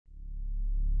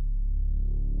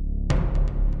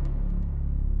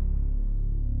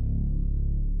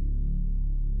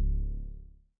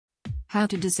How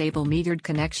to disable metered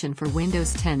connection for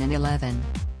Windows 10 and 11.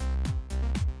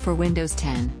 For Windows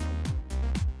 10,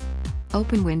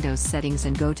 open Windows Settings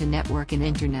and go to Network and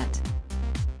Internet.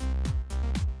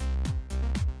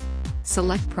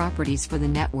 Select Properties for the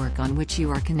network on which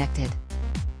you are connected.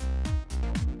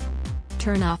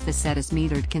 Turn off the Set as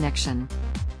Metered Connection.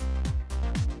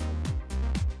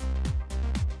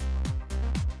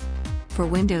 For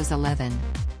Windows 11,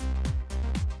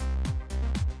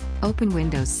 open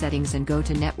Windows Settings and go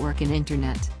to Network and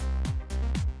Internet.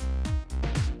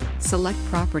 Select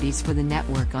Properties for the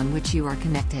network on which you are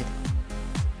connected.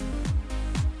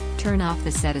 Turn off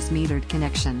the Set as Metered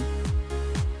Connection.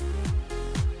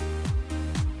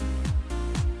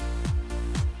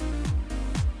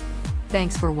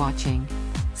 Thanks for watching.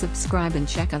 Subscribe and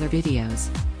check other videos.